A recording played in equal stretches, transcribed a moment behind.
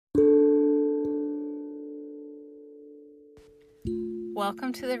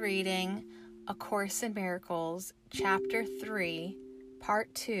Welcome to the reading, A Course in Miracles, Chapter 3,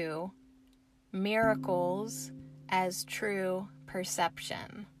 Part 2, Miracles as True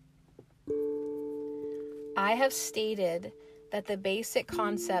Perception. I have stated that the basic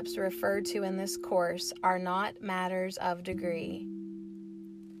concepts referred to in this course are not matters of degree.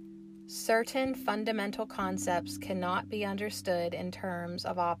 Certain fundamental concepts cannot be understood in terms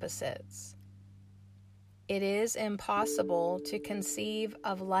of opposites. It is impossible to conceive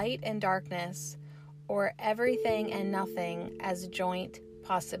of light and darkness or everything and nothing as joint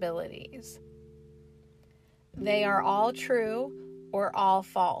possibilities. They are all true or all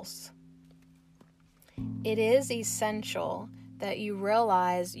false. It is essential that you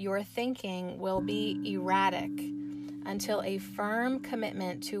realize your thinking will be erratic until a firm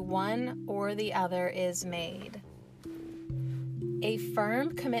commitment to one or the other is made. A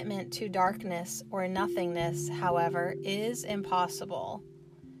firm commitment to darkness or nothingness, however, is impossible.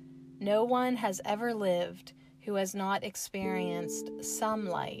 No one has ever lived who has not experienced some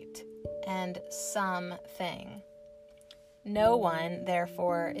light and something. No one,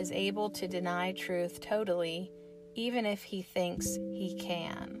 therefore, is able to deny truth totally, even if he thinks he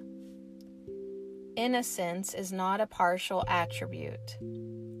can. Innocence is not a partial attribute.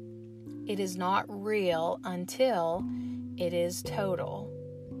 It is not real until it is total.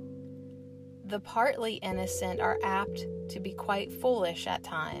 The partly innocent are apt to be quite foolish at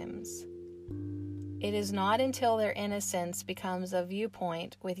times. It is not until their innocence becomes a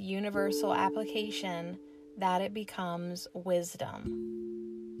viewpoint with universal application that it becomes wisdom.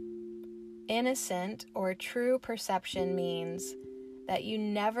 Innocent or true perception means that you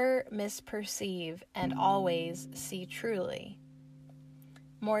never misperceive and always see truly.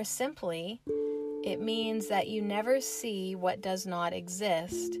 More simply, it means that you never see what does not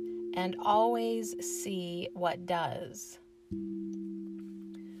exist and always see what does.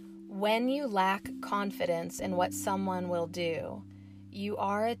 When you lack confidence in what someone will do, you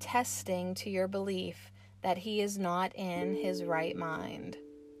are attesting to your belief that he is not in his right mind.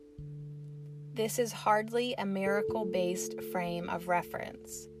 This is hardly a miracle-based frame of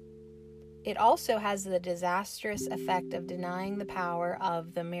reference. It also has the disastrous effect of denying the power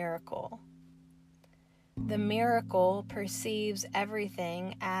of the miracle. The miracle perceives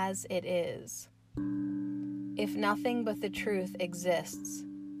everything as it is. If nothing but the truth exists,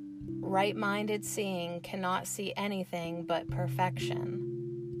 right-minded seeing cannot see anything but perfection.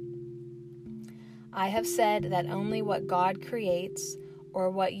 I have said that only what God creates, or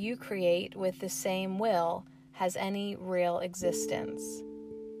what you create with the same will, has any real existence.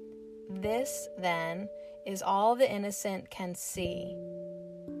 This, then, is all the innocent can see.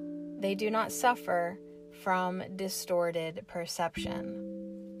 They do not suffer from distorted perception.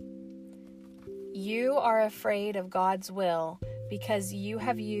 You are afraid of God's will because you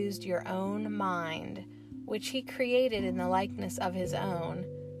have used your own mind, which He created in the likeness of His own,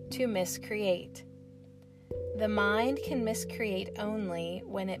 to miscreate. The mind can miscreate only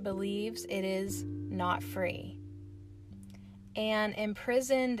when it believes it is not free. An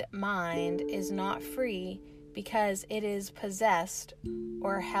imprisoned mind is not free because it is possessed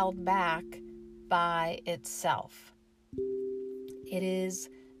or held back by itself. It is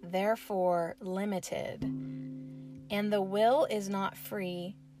therefore limited, and the will is not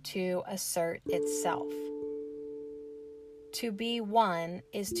free to assert itself. To be one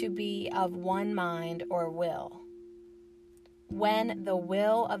is to be of one mind or will. When the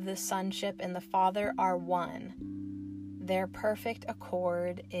will of the Sonship and the Father are one, their perfect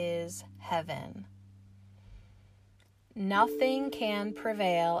accord is heaven. Nothing can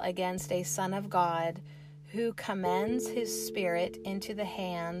prevail against a Son of God who commends his spirit into the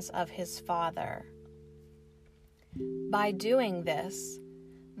hands of his Father. By doing this,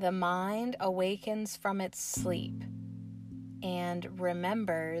 the mind awakens from its sleep and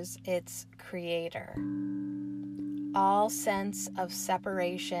remembers its Creator. All sense of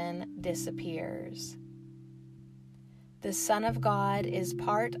separation disappears. The Son of God is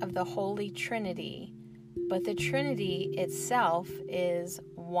part of the Holy Trinity, but the Trinity itself is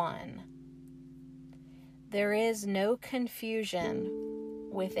one. There is no confusion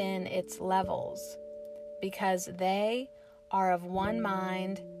within its levels, because they are of one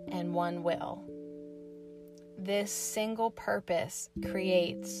mind and one will. This single purpose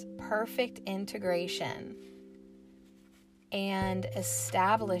creates perfect integration and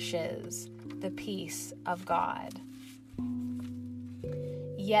establishes the peace of God.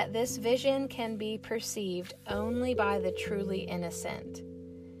 Yet this vision can be perceived only by the truly innocent.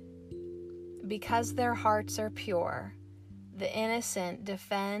 Because their hearts are pure, the innocent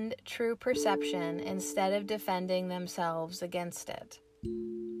defend true perception instead of defending themselves against it.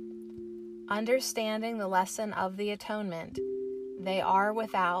 Understanding the lesson of the atonement, they are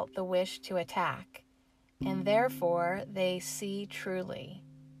without the wish to attack, and therefore they see truly.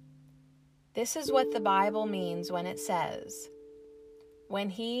 This is what the Bible means when it says, "When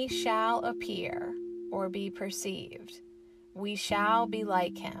he shall appear or be perceived, we shall be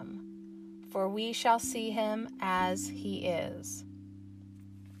like him, for we shall see him as he is."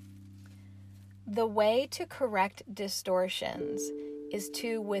 The way to correct distortions is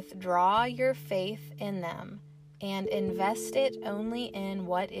to withdraw your faith in them and invest it only in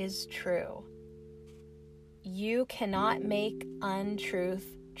what is true. You cannot make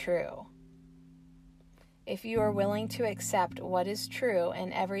untruth true. If you are willing to accept what is true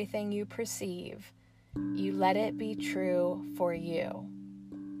in everything you perceive, you let it be true for you.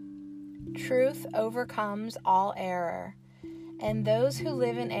 Truth overcomes all error, and those who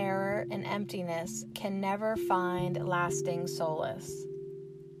live in error and emptiness can never find lasting solace.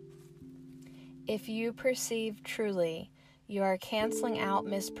 If you perceive truly, you are canceling out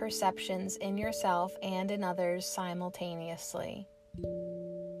misperceptions in yourself and in others simultaneously.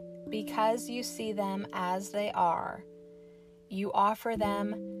 Because you see them as they are, you offer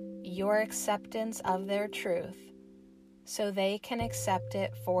them your acceptance of their truth, so they can accept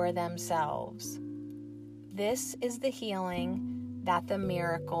it for themselves. This is the healing that the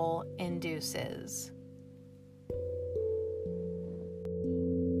miracle induces.